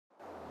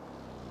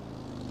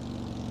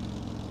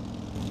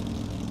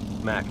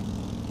Mac,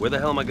 where the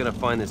hell am I gonna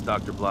find this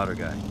Dr. Blotter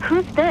guy?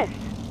 Who's this?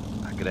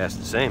 I could ask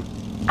the same.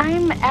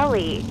 I'm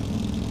Ellie,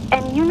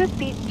 and you must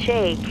be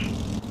Jake.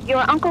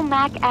 Your Uncle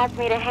Mac asked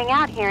me to hang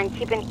out here and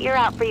keep an ear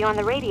out for you on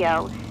the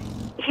radio.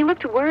 He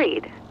looked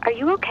worried. Are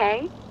you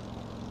okay?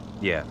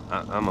 Yeah,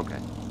 I'm okay.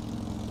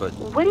 But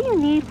What do you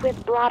need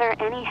with Blotter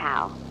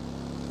anyhow?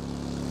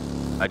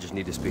 I just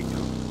need to speak to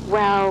him.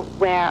 Well,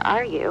 where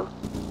are you?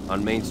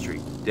 On Main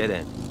Street, dead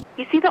end.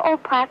 You see the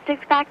old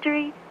plastics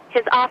factory?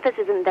 His office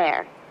isn't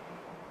there.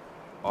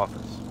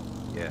 Office.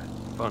 Yeah,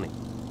 funny.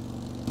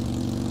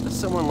 Does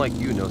someone like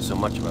you know so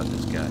much about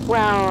this guy?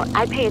 Well,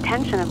 I pay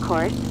attention, of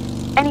course.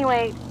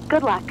 Anyway,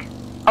 good luck.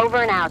 Over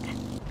and out.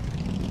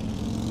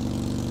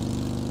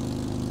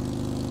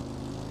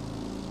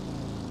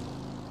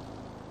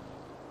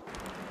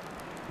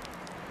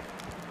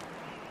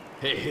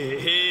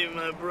 Hey,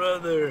 my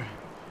brother.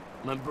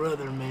 My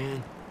brother,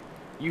 man.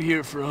 You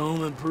here for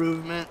home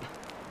improvement?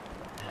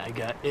 I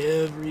got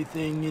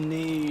everything you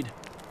need.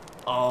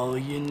 All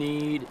you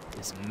need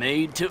is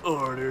made to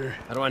order.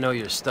 How do I know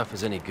your stuff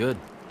is any good?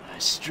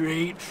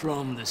 Straight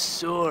from the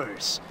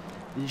source.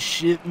 This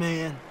shit,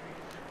 man.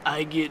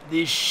 I get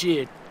this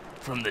shit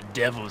from the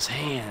devil's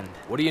hand.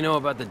 What do you know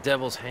about the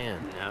devil's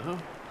hand? No?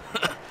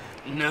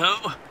 No?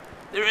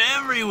 They're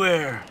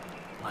everywhere.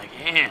 Like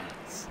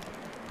ants.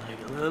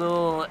 Like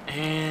little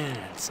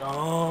ants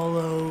all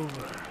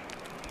over.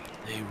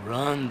 They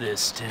run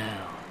this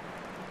town.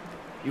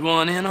 You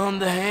want in on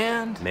the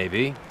hand?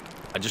 Maybe.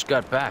 I just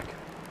got back.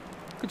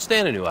 Could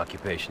stand a new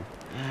occupation.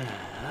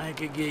 I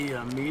could get you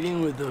a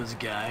meeting with those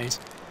guys,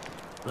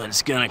 but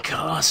it's gonna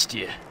cost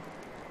you.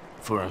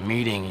 For a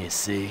meeting, you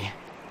see.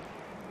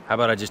 How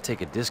about I just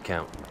take a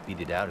discount and beat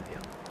it out of you?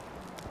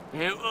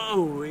 Hey,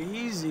 whoa,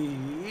 easy,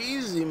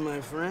 easy, my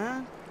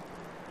friend.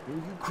 When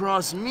you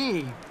cross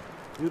me,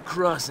 you're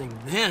crossing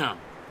them.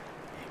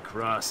 And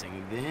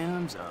crossing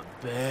them's a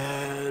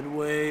bad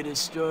way to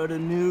start a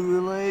new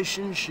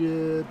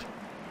relationship.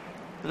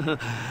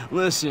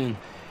 Listen,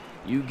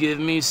 you give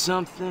me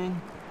something,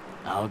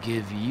 I'll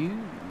give you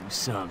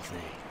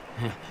something.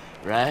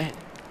 Right?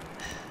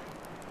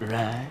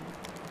 Right?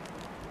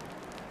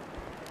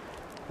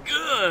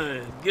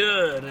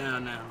 Good.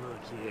 Now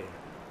look here.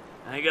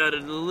 I got a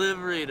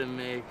delivery to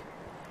make,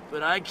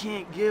 but I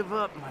can't give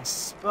up my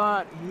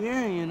spot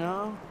here, you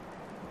know?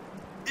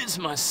 It's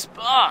my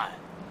spot.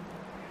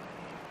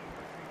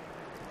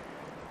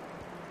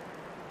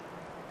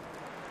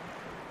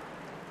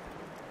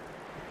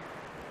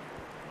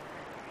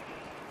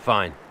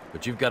 Fine,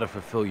 but you've got to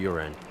fulfill your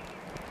end.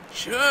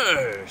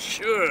 Sure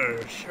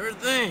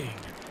thing.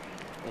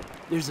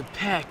 There's a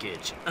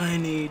package I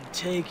need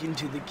taken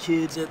to the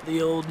kids at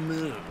the old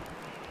moon.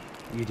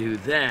 You do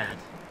that,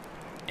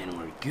 and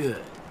we're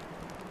good.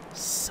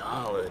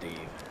 Solid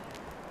even.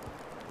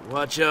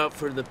 Watch out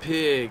for the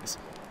pigs,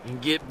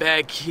 and get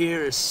back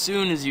here as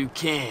soon as you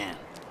can.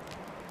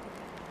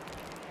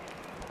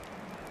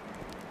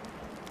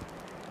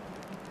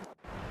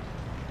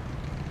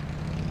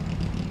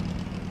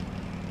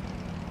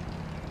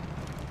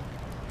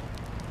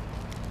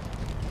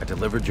 I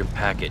delivered your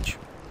package.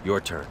 Your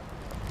turn.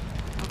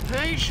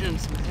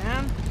 Patience,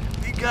 man.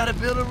 We gotta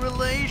build a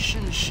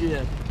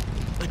relationship.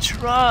 A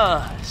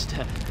trust.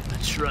 A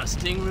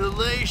trusting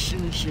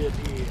relationship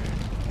here.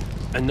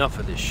 Enough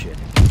of this shit.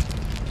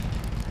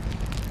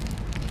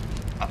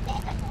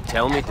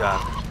 Tell me,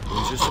 Doc,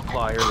 who's your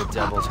supplier in the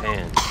devil's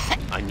hand?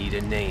 I need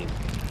a name.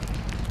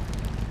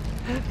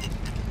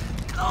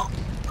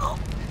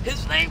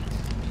 His name's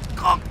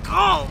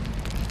Cole.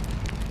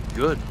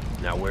 Good.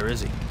 Now where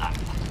is he?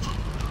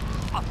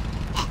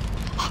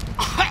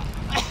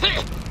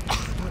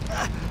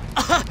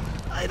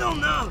 I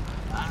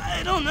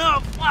don't know.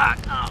 Fuck.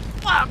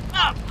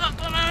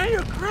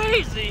 You're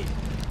crazy.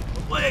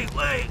 Wait,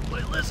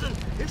 listen.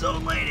 His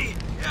old lady.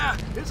 Yeah,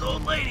 his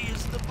old lady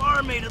is the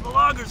barmaid at the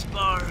Loggers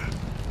Bar.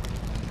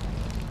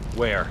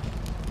 Where?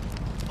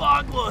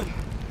 Fogwood.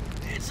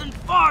 It's in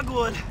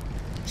Fogwood.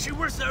 She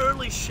works the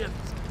early shift.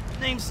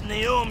 Name's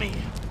Naomi.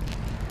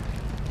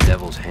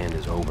 Devil's hand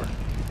is over.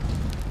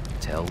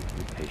 Tell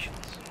your patience.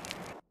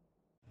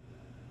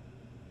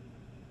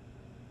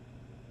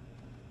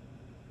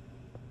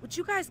 Would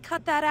you guys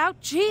cut that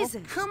out?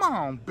 Jesus! Oh, come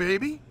on,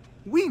 baby.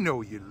 We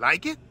know you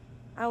like it.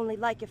 I only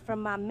like it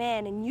from my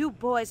man, and you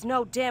boys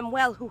know damn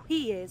well who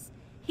he is.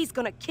 He's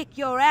gonna kick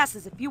your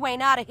asses if you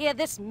ain't out of here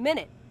this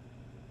minute.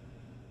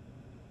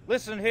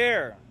 Listen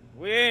here.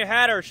 We ain't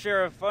had our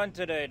share of fun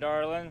today,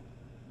 darling.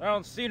 I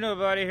don't see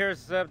nobody here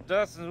except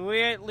us, and we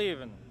ain't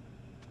leaving.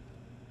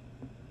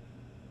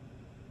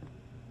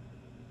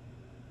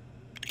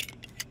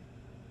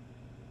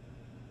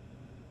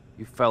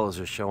 You fellas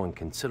are showing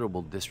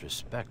considerable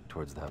disrespect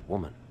towards that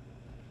woman.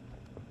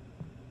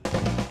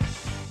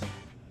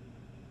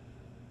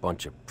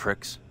 Bunch of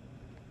pricks.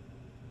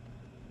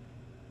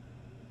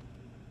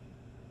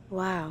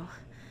 Wow.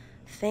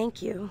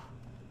 Thank you.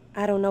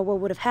 I don't know what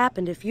would have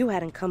happened if you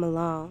hadn't come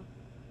along.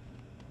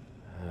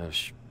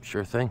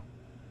 Sure thing.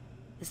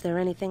 Is there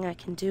anything I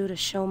can do to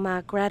show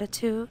my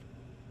gratitude?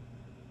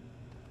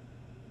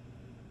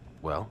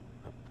 Well,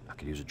 I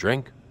could use a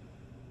drink.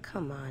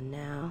 Come on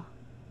now.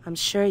 I'm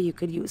sure you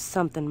could use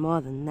something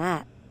more than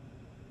that.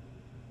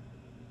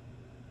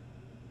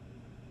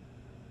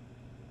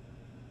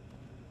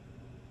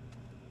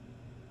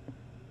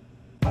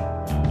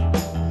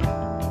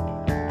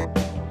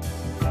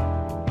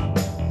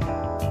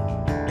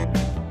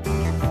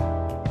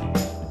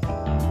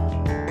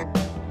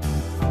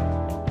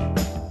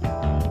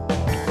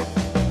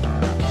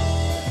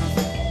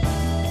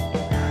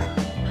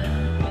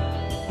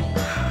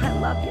 I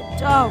love your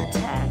dog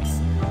tags.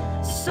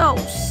 So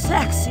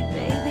sexy,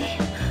 baby.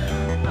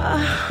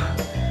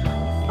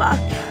 Fuck.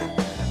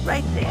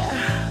 Right there.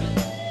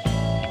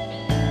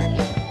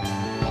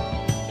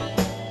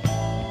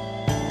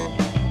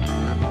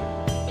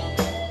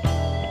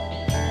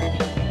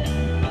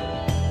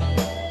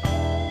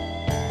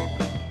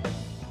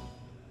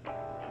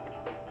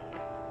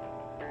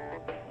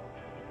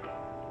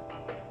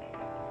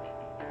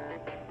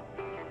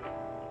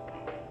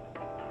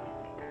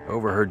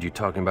 Overheard you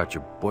talking about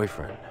your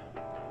boyfriend.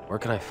 Where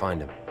can I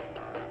find him?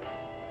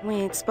 We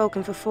ain't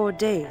spoken for 4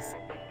 days.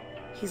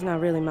 He's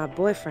not really my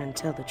boyfriend,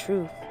 tell the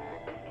truth.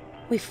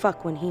 We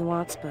fuck when he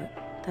wants, but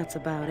that's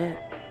about it.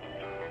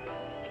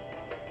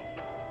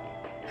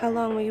 How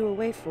long were you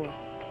away for?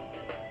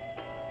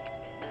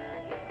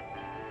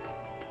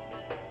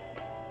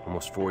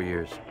 Almost 4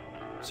 years.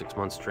 6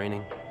 months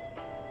training,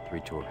 3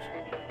 tours.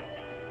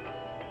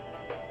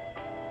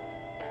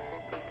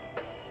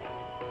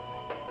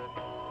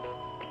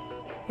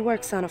 He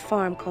works on a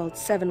farm called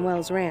Seven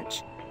Wells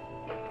Ranch.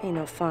 Ain't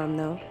no farm,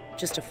 though.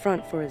 Just a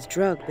front for his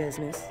drug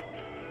business.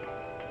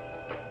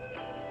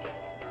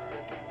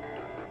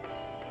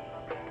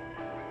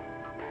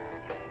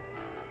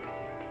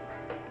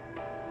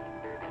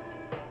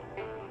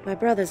 My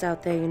brother's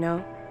out there, you know.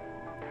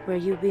 Where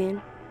you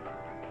been?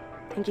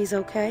 Think he's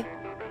okay?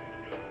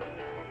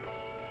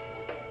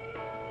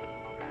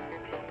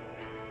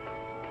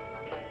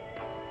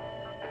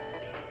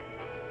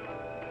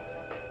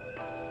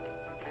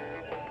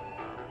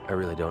 I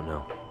really don't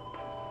know.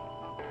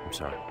 I'm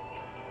sorry.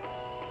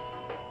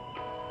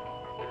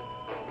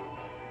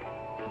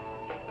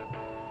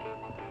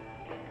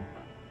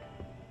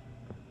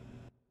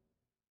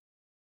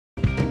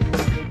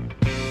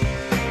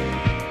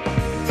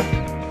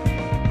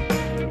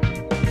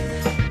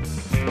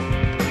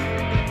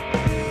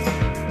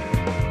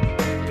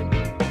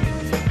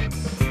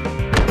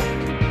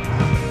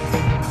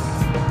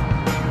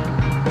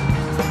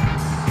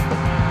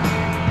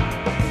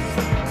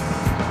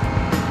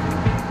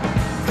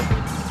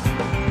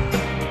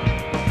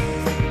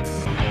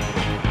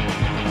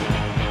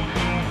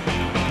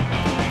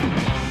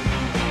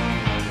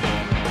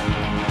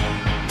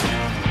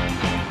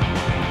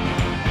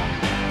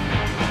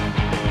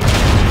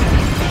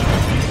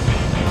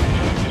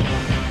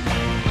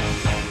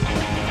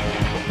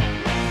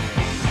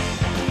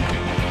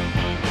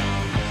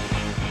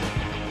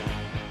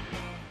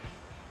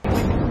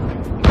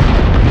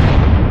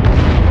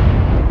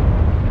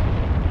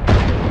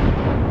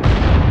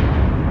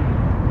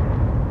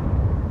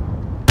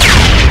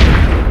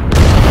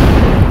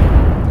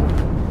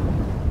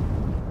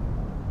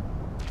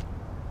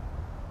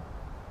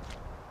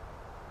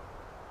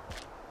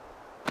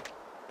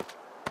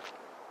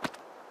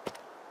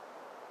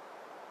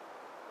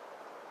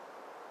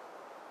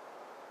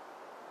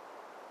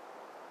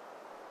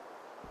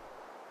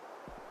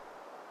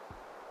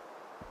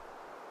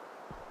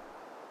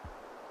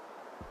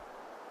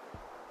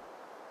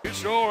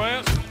 Get your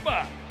ass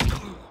back.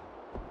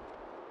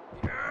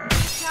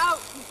 Out!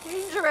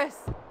 He's dangerous!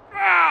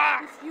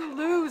 If you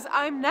lose,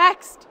 I'm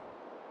next!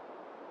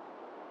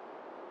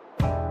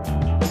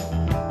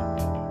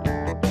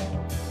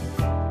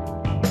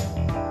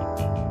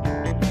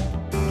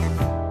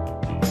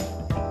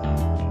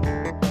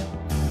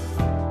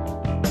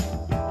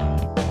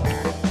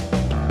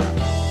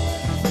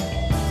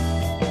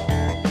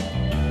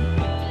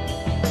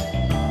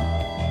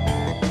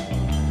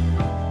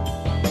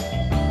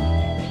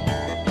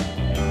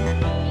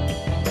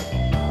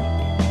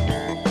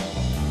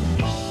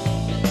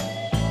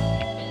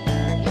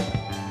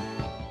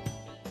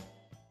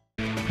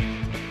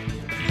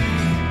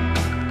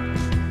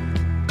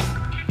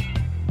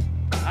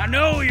 I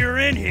know you're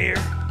in here.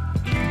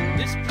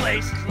 This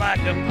place is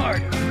like a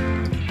party.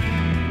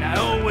 And I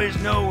always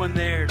know when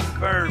there's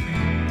bourbon.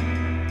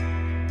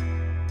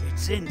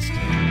 It's instant.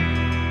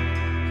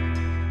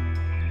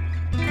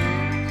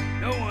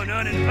 No one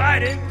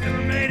uninvited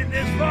ever made it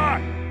this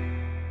far.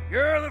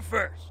 You're the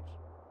first.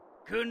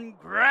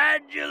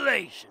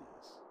 Congratulations.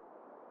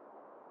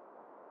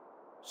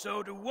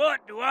 So to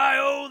what do I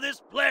owe this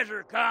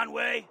pleasure,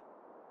 Conway?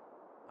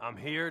 I'm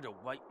here to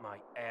wipe my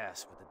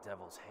ass with the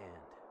devil's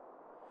hand.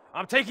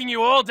 I'm taking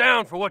you all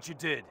down for what you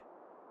did.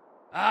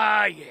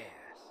 Ah, yes.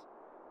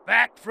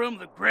 Back from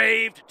the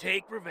grave to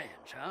take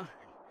revenge, huh?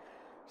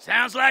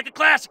 Sounds like a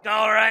classic,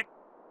 all right.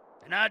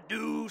 And I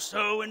do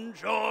so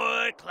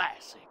enjoy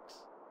classics.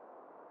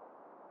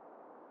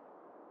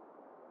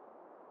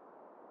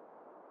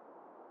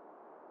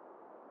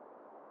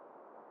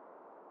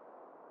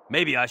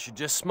 Maybe I should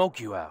just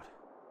smoke you out.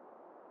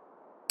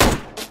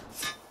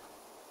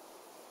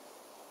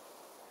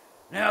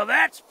 Now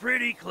that's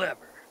pretty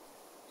clever.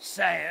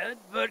 Sad,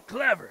 but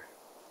clever.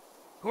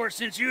 Of course,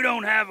 since you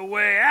don't have a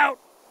way out,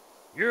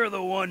 you're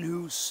the one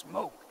who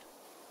smoked.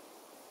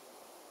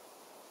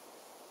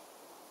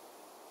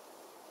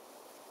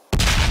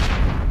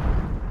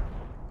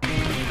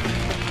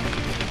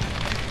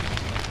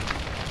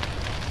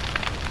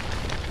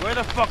 Where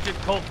the fuck did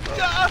Colt go?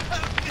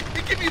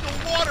 Give me the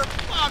water,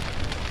 fuck!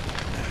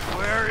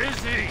 Where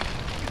is he?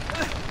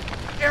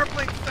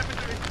 Airplane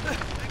cemetery.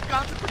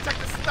 Got to protect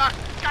the stock.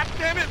 God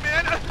damn it,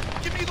 man!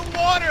 Give me the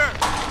water!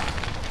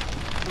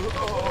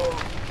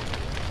 Oh.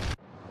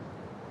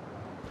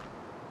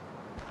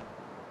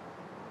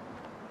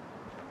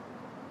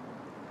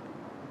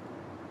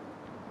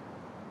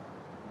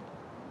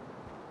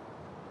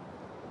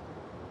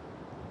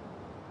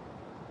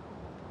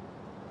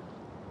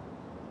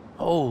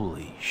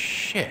 Holy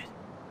shit.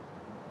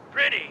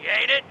 Pretty,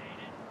 ain't it?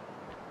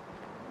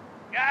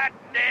 God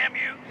damn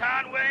you,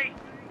 Conway.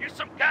 You're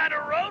some kind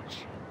of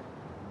roach?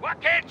 Why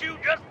can't you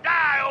just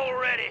die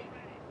already?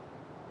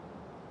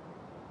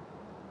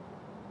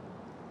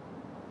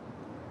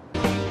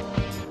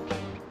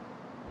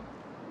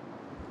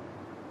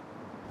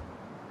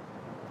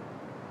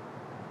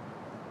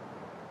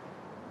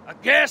 I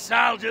guess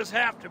I'll just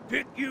have to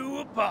pick you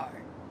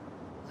apart.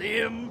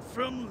 Limb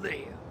from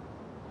limb.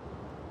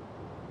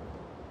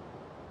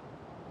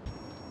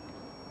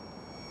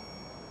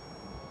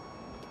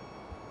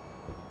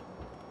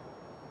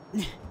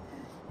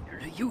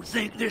 You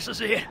think this is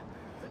it?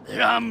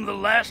 That I'm the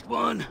last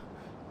one?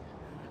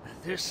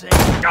 This ain't...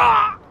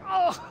 Ah!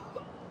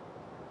 Oh!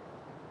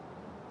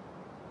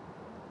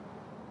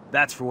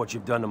 That's for what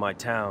you've done to my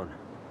town.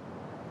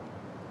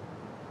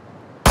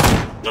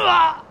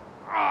 Ah!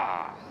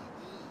 Ah!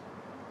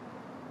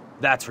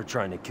 That's for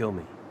trying to kill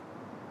me.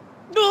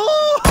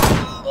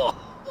 Oh!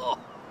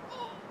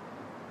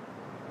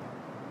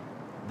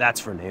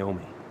 That's for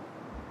Naomi.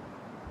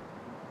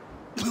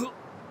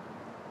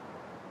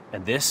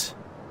 And this?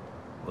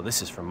 Well,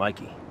 this is for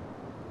Mikey.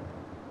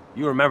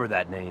 You remember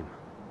that name.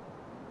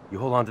 You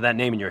hold on to that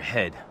name in your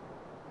head.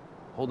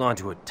 Hold on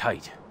to it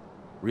tight.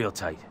 Real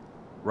tight.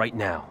 Right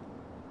now.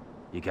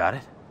 You got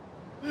it?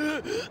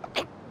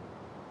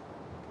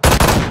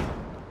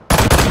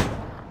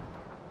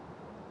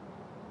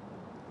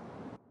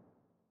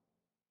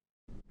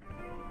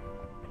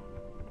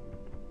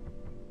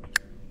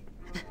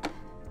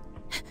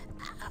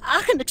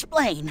 I can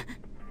explain.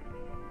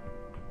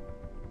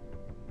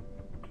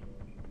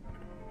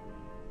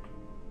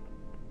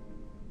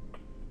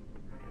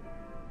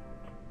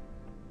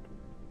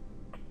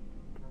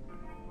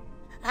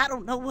 I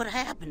don't know what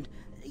happened.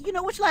 You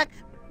know, it's like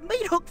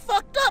Meat Hook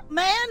fucked up,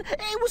 man.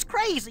 It was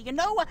crazy, you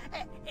know?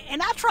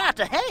 And I tried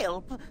to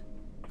help.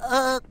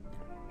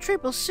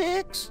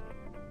 666?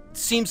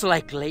 Seems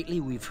like lately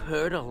we've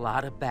heard a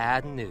lot of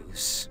bad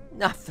news.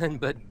 Nothing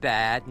but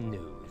bad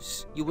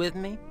news. You with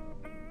me?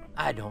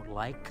 I don't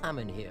like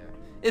coming here.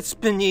 It's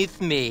beneath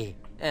me,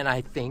 and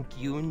I think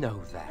you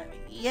know that.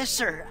 Yes,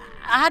 sir.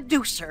 I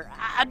do, sir.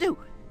 I do.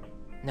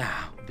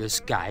 Now, this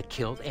guy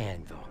killed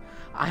Anvil.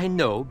 I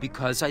know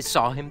because I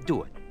saw him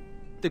do it.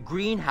 The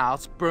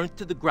greenhouse burnt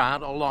to the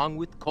ground along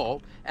with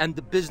Colt and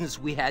the business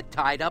we had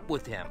tied up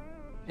with him.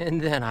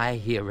 And then I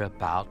hear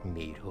about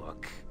Meat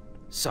Hook.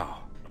 So,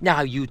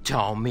 now you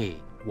tell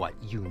me what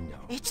you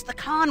know. It's the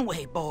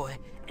Conway boy.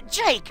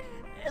 Jake,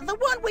 the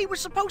one we were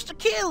supposed to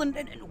kill,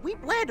 and we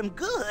bled him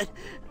good.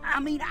 I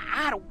mean,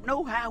 I don't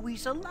know how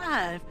he's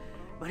alive,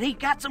 but he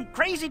got some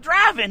crazy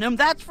drive in him,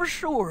 that's for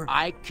sure.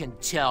 I can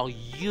tell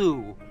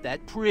you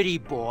that Pretty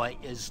Boy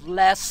is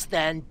less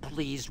than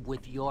pleased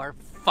with your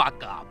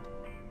fuck-up.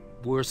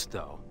 Worse,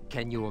 though,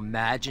 can you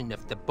imagine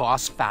if the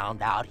boss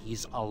found out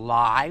he's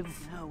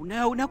alive?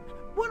 No.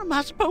 What am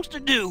I supposed to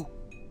do?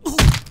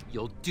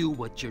 You'll do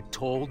what you're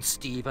told,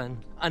 Stephen,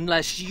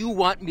 unless you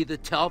want me to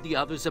tell the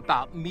others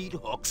about Meat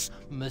Hook's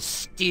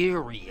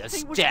mysterious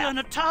death. He was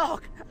gonna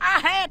talk. I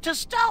had to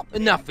stop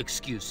him. Enough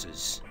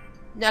excuses.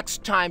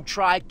 Next time,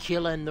 try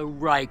killing the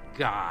right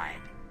guy.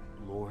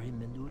 Lure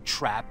him into a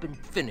trap and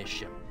finish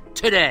him.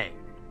 Today.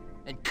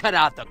 And cut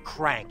out the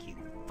crank, you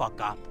fuck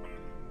up.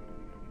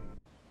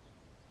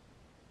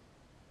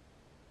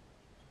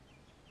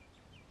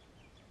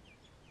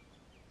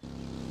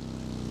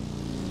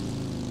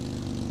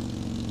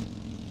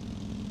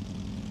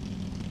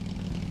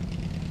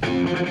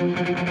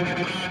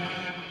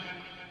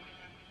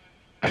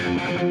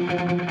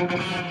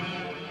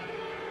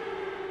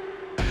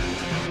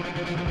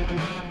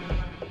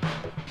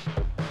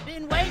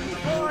 Been waiting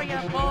for you,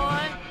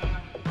 boy.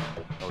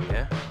 Oh,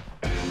 yeah?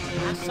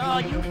 I saw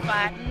you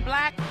fighting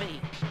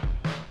Blackfeet.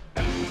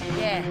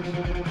 Yeah,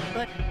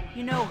 but,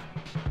 you know,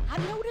 I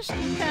noticed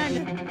you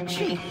kind of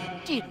cheated,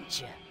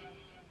 didn't you?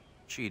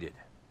 Cheated?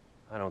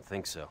 I don't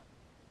think so.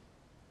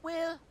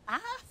 Well, I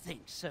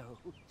think so.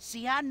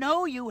 See, I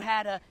know you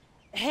had a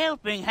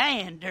helping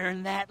hand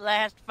during that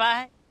last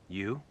fight.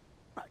 You?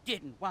 I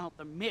didn't want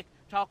the Mick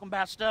talking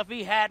about stuff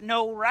he had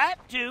no right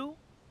to.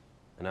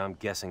 And I'm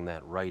guessing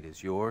that right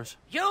is yours?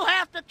 You'll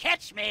have to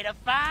catch me to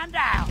find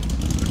out.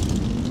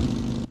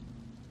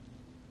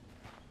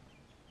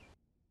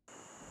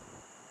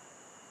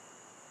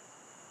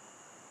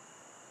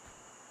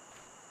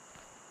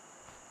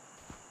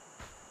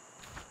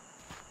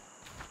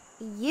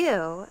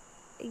 You're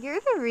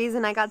the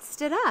reason I got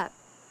stood up.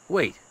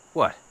 Wait,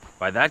 what?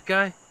 By that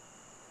guy?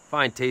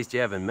 Fine taste you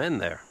have in men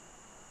there.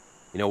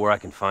 You know where I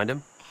can find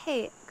him?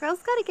 Hey, girls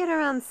gotta get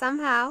around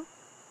somehow.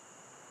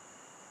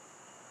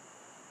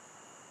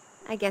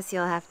 I guess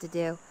you'll have to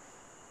do.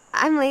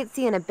 I'm late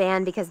seeing a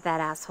band because of that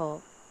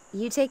asshole.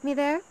 You take me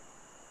there?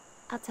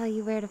 I'll tell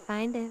you where to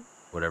find him.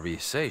 Whatever you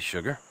say,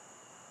 sugar.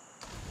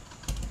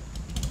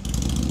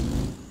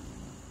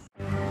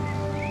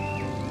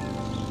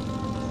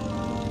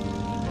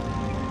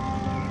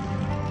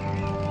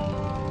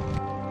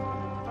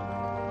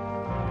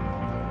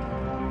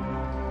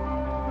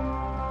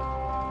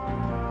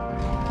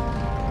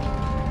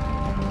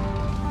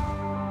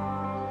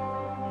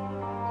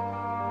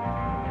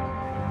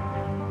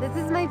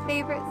 This is my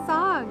favorite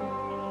song.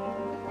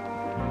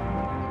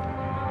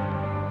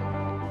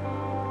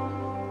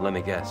 Let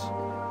me guess.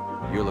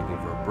 You're looking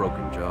for a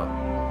broken jaw.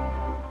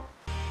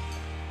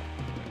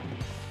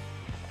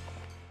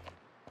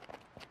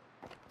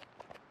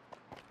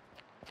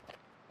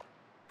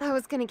 That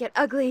was gonna get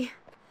ugly.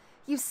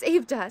 You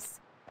saved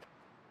us.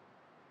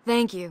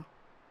 Thank you.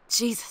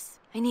 Jesus,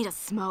 I need a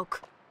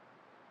smoke.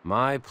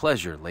 My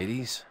pleasure,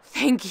 ladies.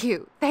 Thank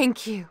you.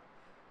 Thank you.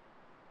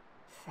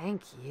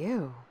 Thank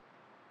you.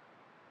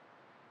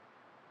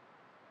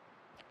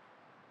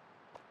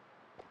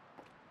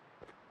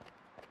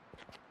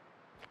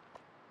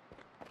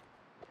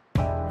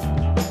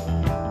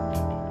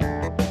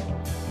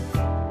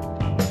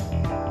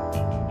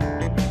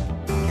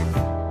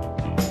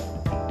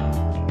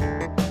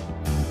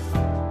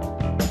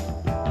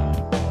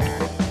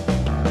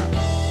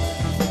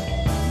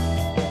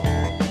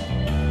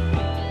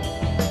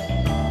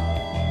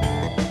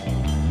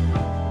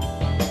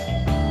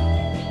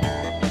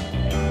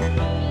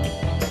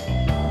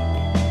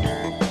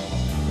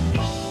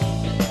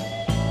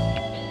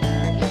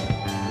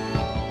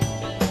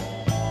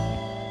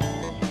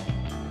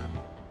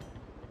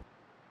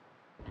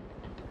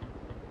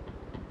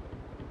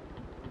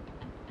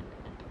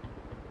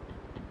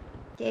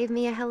 Gave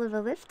me a hell of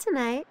a lift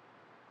tonight.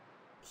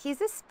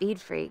 He's a speed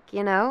freak,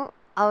 you know?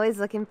 Always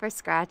looking for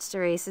scratch to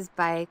race his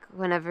bike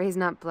whenever he's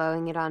not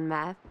blowing it on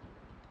meth.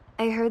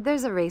 I heard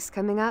there's a race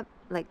coming up,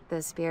 like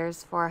the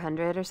Spears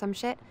 400 or some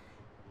shit.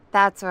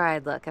 That's where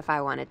I'd look if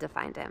I wanted to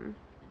find him.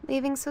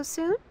 Leaving so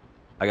soon?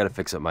 I gotta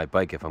fix up my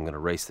bike if I'm gonna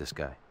race this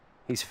guy.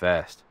 He's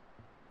fast.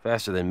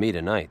 Faster than me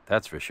tonight,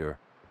 that's for sure.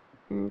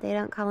 They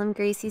don't call him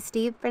Greasy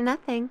Steve for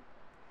nothing.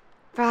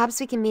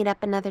 Perhaps we can meet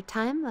up another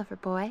time, lover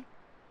boy.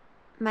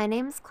 My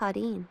name's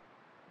Claudine.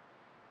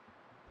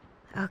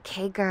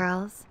 Okay,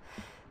 girls.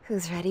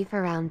 Who's ready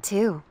for round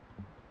 2?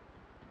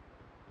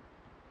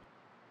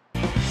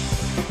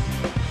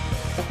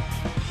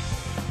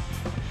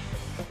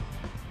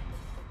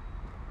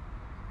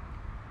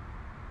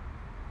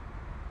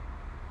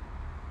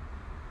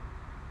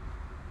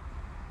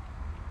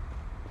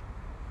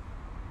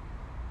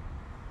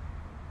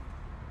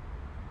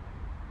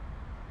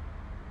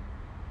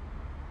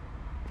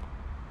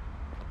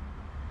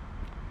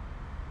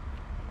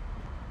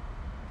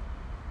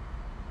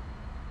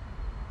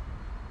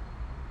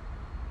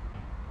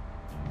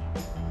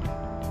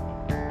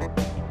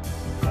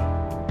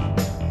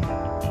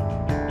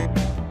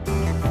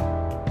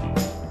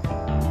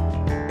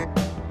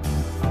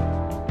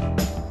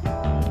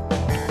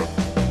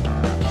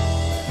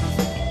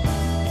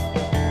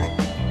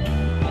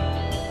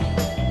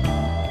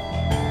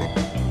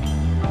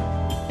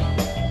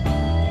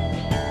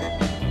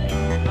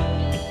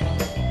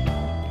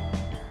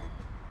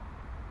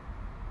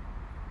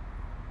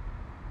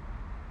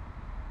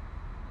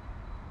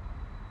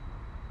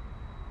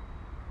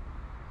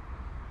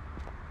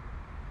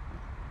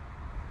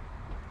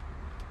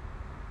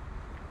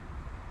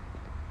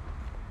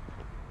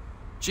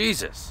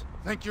 Jesus!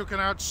 Think you can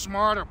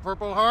outsmart a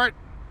Purple Heart?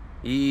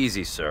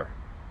 Easy, sir.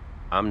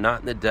 I'm not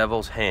in the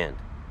devil's hand.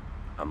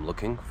 I'm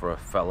looking for a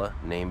fella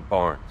named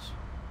Barnes.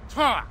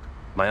 Talk!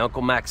 My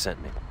Uncle Mac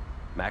sent me.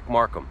 Mac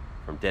Markham,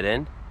 from Dead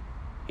End.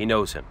 He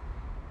knows him.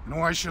 And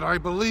why should I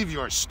believe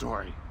your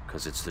story?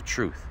 'Cause it's the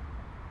truth.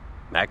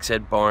 Mac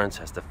said Barnes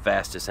has the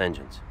fastest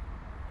engines.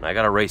 And I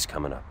got a race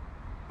coming up.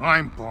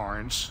 I'm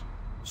Barnes.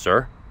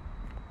 Sir,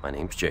 my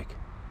name's Jake.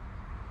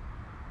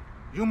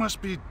 You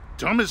must be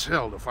dumb as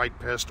hell to fight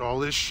past all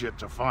this shit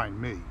to find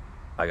me.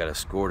 I got a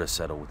score to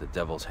settle with the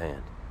devil's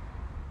hand.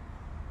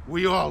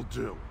 We all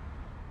do.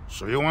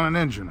 So you want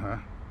an engine, huh?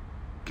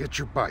 Get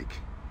your bike.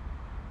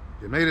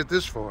 You made it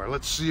this far,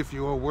 let's see if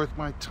you are worth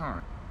my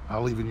time.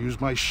 I'll even use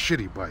my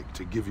shitty bike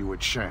to give you a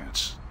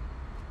chance.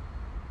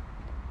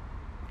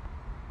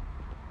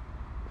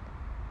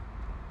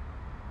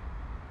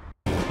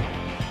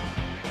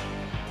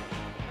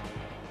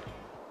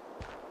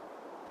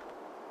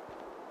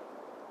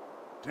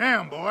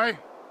 Damn, boy.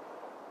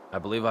 I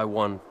believe I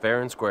won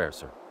fair and square,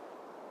 sir.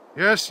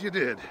 Yes, you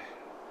did.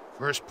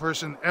 First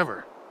person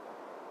ever.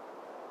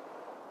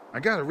 I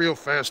got a real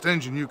fast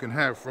engine you can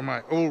have for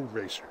my old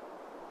racer.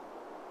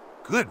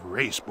 Good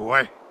race,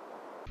 boy.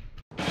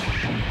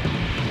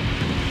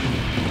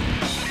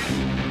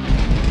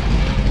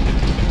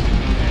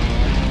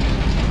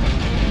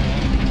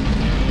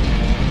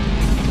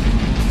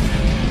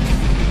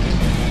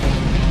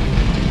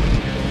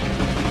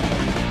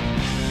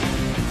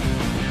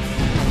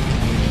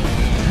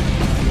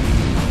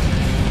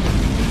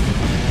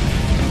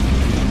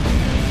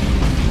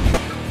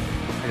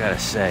 I gotta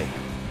say,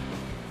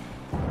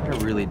 I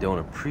really don't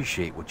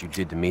appreciate what you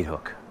did to Meat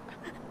Hook.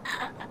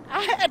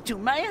 I had to,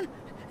 man.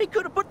 He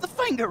could have put the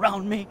finger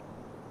on me.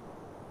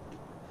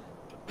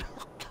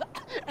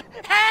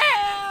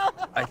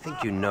 Help! I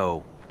think you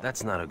know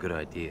that's not a good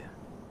idea.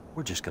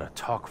 We're just gonna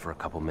talk for a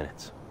couple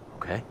minutes,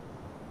 okay?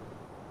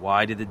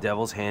 Why did the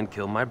Devil's Hand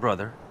kill my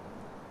brother?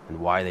 And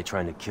why are they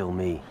trying to kill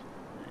me?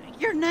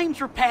 Your names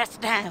were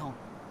passed down.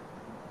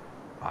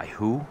 By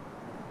who?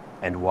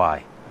 And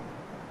why?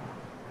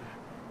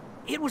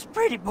 It was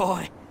Pretty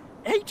Boy.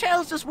 He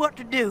tells us what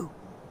to do.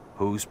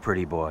 Who's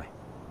Pretty Boy?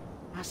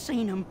 I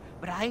seen him,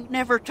 but I ain't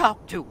never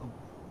talked to him.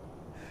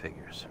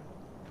 Figures.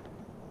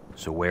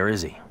 So where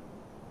is he?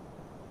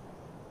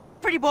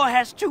 Pretty Boy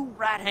has two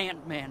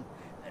right-hand men,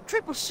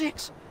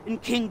 666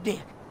 and King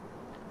Dick.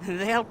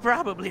 They'll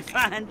probably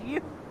find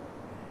you.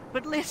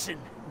 But listen,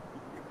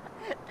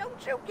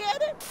 don't you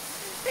get it?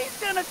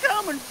 He's gonna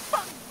come and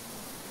fuck.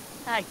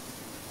 Hey,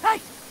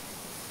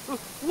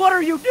 what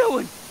are you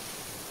doing?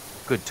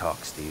 Good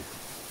talk, Steve.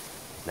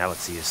 Now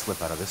let's see you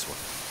slip out of this one.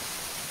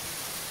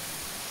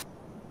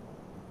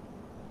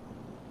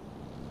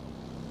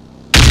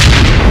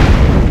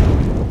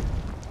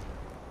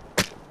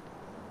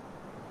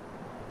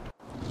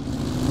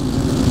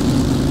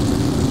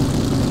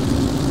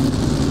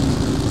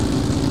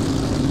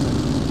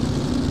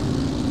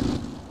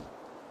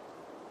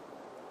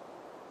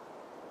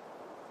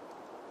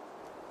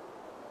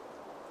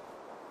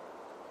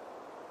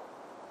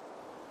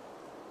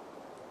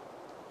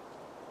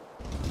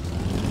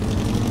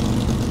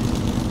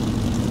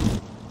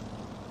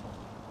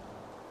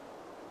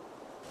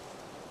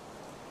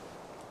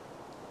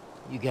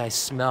 You guys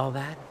smell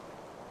that?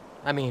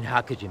 I mean,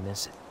 how could you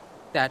miss it?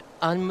 That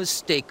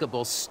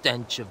unmistakable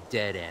stench of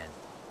dead end.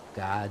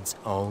 God's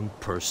own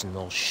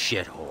personal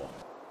shithole.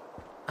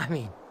 I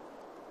mean,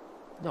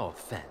 no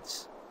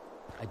offense.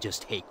 I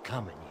just hate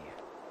coming here.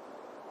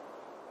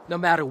 No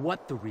matter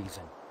what the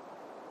reason.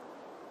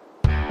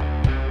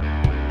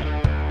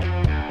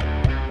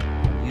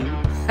 You?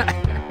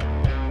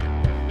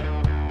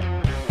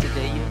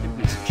 Today you're the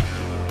reason.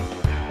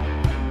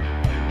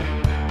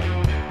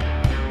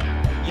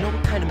 You know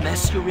what kind of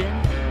mess you're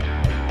in?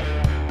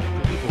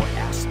 People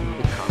asked me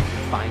to come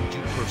and find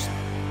you personally.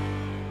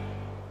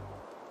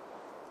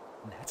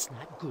 And that's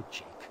not good,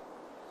 Jake.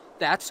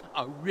 That's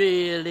a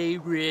really,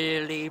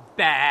 really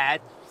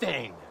bad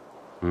thing.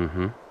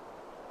 Mm-hmm.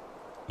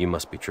 You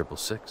must be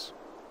 666.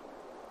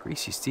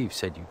 Greasy Steve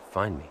said you'd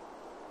find me.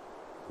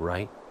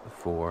 Right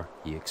before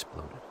he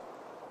exploded.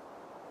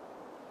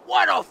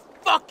 What a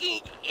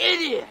fucking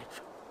idiot!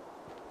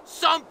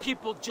 Some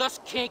people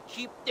just can't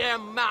keep their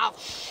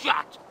mouths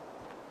shut.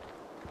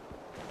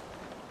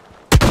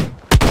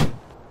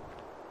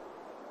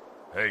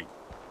 Hey,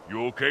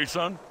 you okay,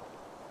 son?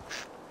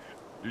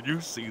 Did you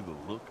see the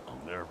look on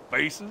their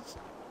faces?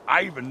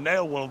 I even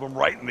nailed one of them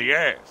right in the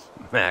ass.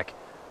 Mac,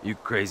 you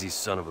crazy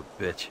son of a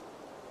bitch.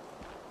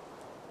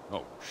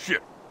 Oh,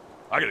 shit.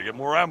 I gotta get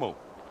more ammo.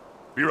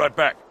 Be right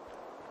back.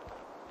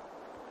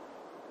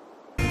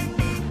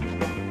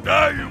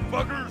 Die, you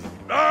fuckers!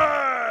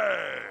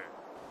 Die!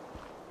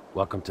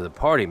 Welcome to the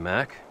party,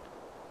 Mac.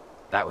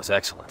 That was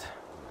excellent.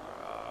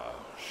 Oh,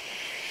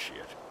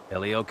 shit.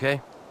 Ellie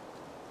okay?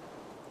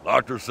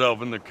 Locked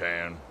herself in the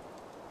can.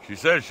 She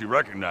says she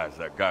recognized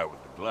that guy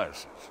with the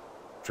glasses.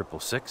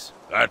 666?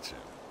 That's him.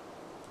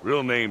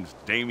 Real name's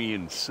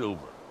Damien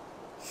Silver.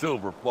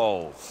 Silver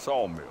Falls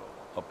Sawmill,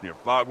 up near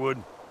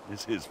Fogwood,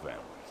 is his family's.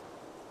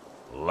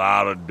 A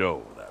lot of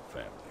dough, that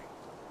family.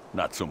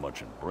 Not so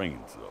much in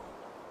brains, though.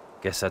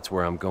 Guess that's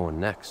where I'm going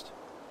next.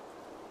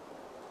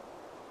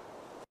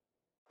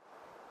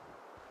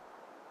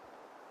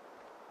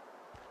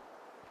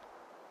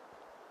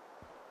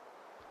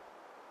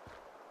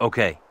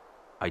 Okay,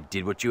 I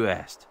did what you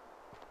asked.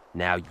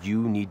 Now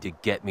you need to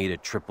get me to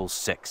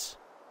 666.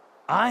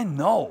 I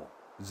know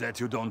that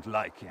you don't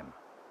like him.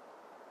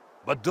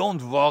 But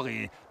don't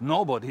worry,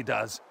 nobody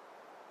does.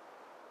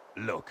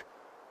 Look,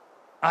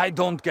 I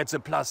don't get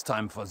the plus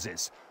time for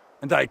this,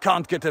 and I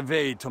can't get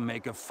away to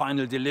make a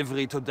final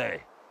delivery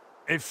today.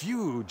 If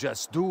you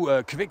just do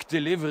a quick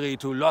delivery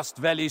to Lost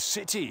Valley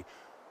City,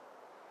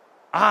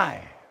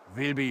 I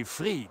will be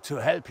free to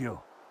help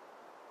you.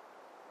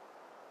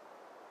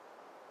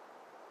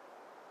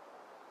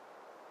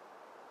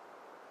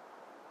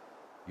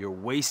 You're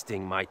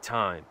wasting my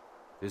time.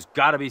 There's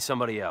gotta be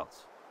somebody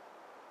else.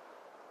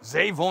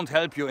 They won't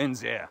help you in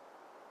there.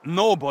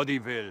 Nobody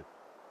will.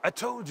 I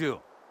told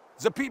you.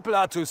 The people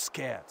are too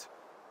scared.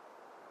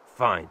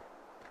 Fine.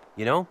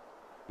 You know,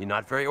 you're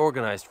not very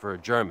organized for a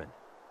German.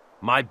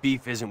 My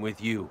beef isn't with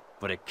you,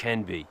 but it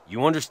can be.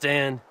 You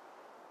understand?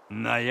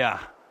 Na ja,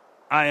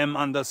 I am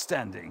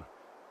understanding.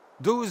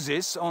 Do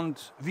this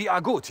und wir are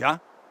gut, ja?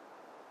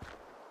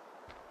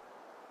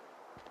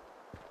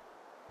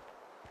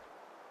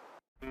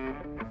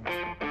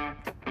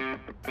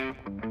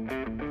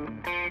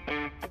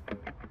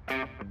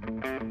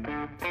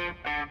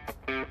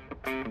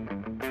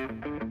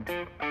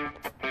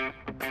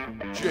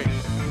 Jake,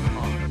 come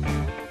on.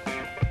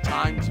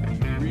 Time to be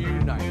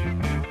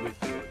reunited with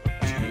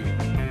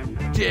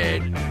your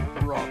dead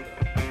brother.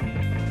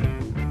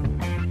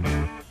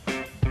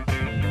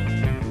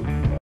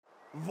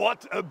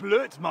 What a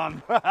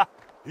Blödmann!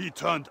 He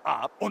turned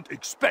up and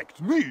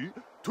expect me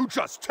to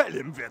just tell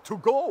him where to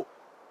go.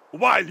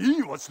 While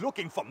he was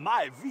looking for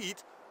my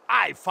wheat,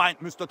 I find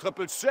Mr.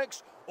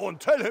 666 and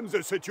tell him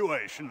the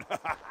situation.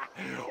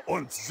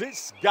 And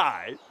this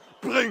guy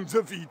brings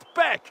the wheat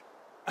back.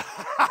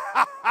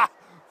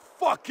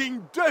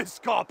 Fucking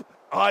death cop!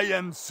 I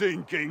am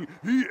thinking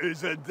he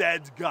is a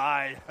dead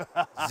guy.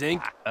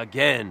 Zinc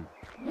again.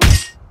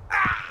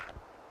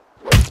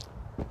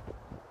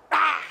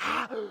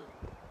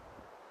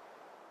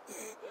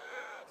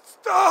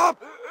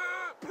 Stop!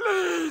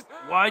 Please!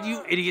 Why do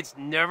you idiots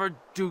never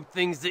do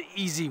things the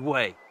easy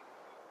way?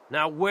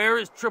 Now where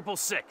is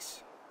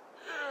 666?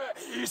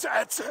 He's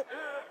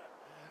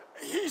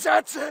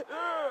at the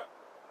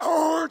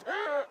Old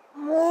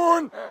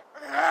Moon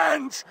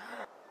Ranch.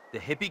 The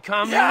hippie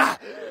commune? Yeah!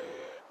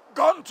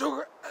 Gone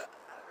to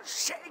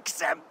shake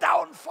them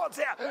down for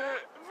their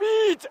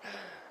wheat.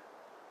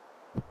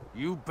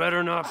 You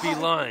better not be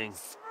lying.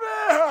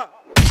 Swear!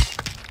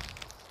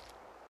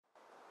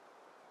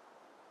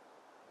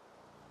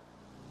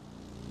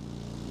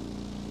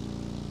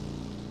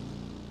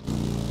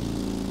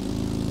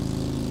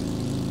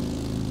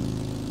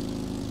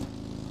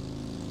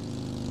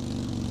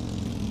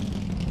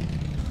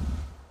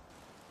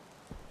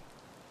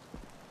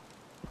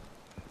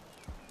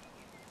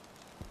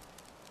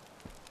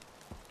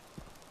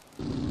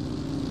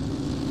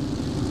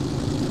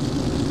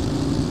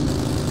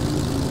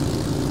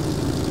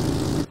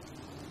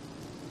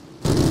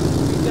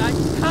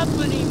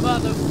 Company,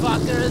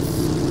 motherfuckers!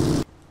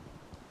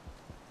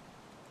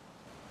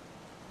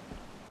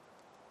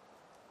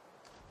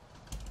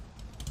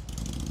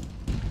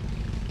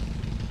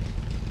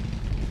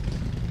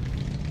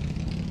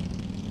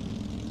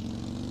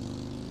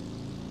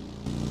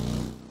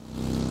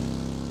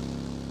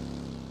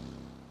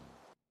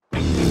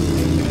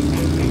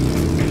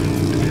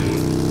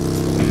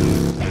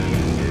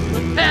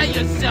 Prepare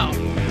yourself!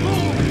 Move,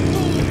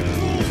 move,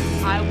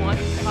 move! I want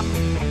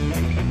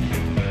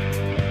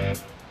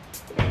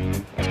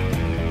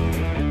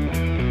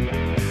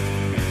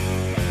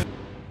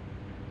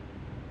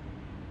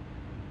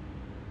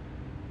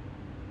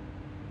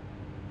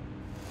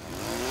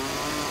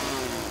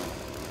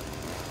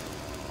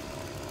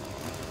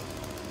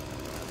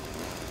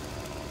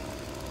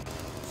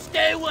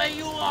Stay where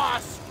you are,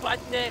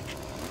 Sputnik.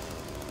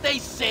 They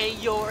say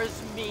you're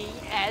as mean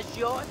as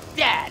your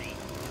daddy.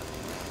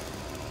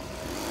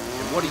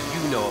 And what do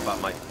you know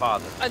about my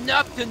father?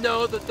 Enough to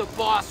know that the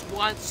boss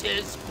wants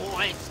his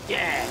boys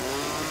dead.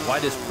 Why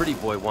does Pretty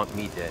Boy want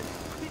me dead?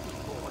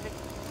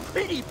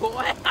 Pretty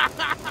boy?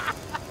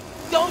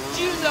 Don't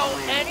you know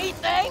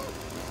anything?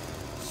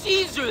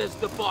 Caesar is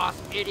the boss,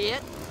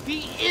 idiot.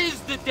 He is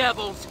the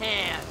devil's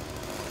hand.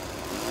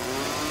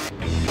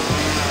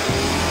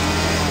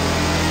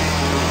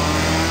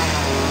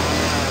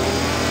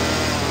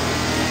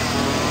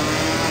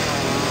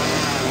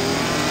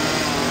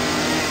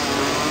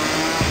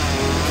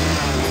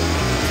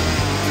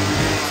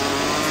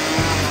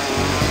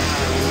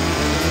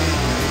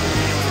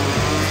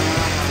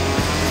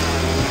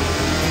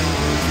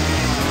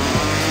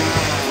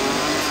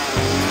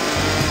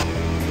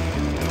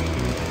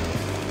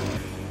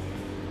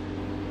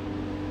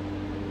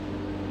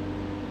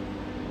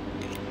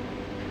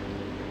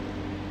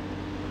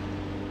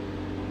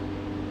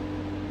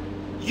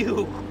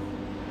 You.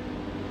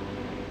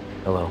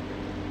 Hello.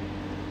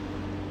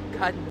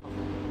 God, no.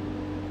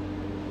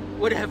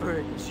 Whatever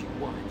it is you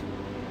want.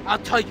 I'll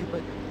tell you,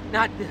 but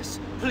not this.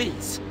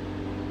 Please.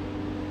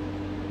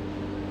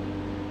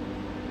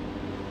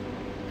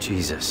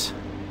 Jesus.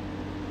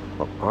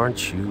 Well,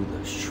 aren't you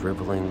the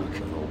shriveling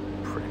little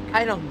prick?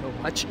 I don't know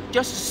much.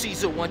 Just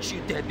Caesar wants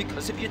you dead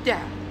because of your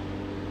dad.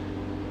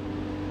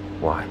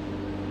 Why?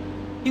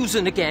 He was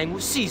in the gang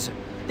with Caesar.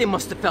 They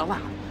must have fell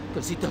out.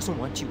 Because he doesn't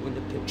want you in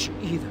the picture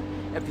either.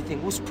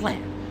 Everything was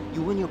planned.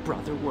 You and your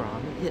brother were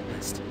on the hit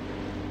list.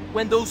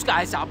 When those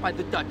guys out by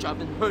the Dutch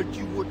oven heard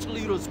you were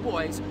Toledo's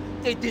boys,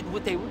 they did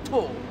what they were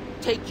told.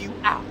 Take you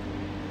out.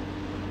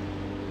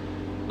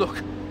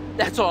 Look,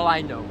 that's all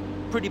I know.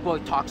 Pretty Boy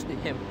talks to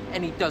him,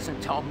 and he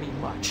doesn't tell me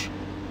much.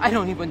 I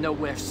don't even know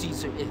where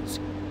Caesar is.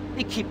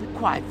 They keep it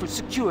quiet for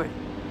security.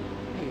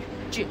 Hey,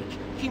 Jake,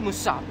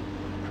 Kimusabi.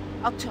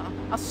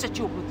 I'll set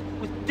you up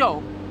with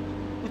dough.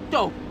 With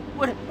dope.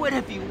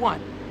 Whatever you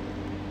want.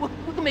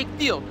 We can make a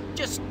deal.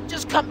 Just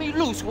cut me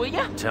loose, will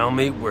ya? Tell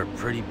me where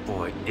Pretty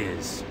Boy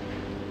is.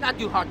 Not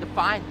too hard to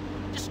find.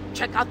 Just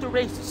check out the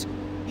races.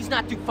 He's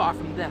not too far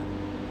from them.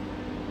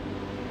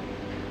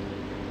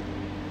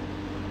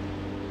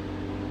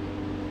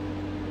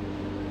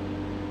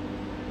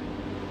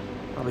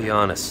 I'll be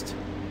honest.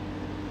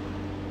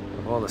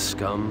 Of all the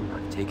scum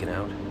I've taken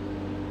out,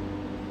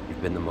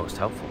 you've been the most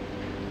helpful.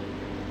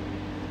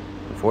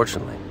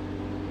 Unfortunately,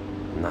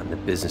 I'm not in the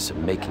business of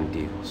making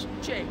deals.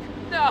 Jake,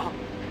 no!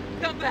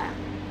 Come back!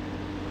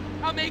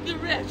 I'll make you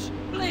rich!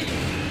 Please!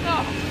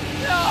 No!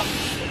 No!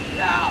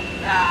 No!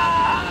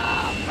 No!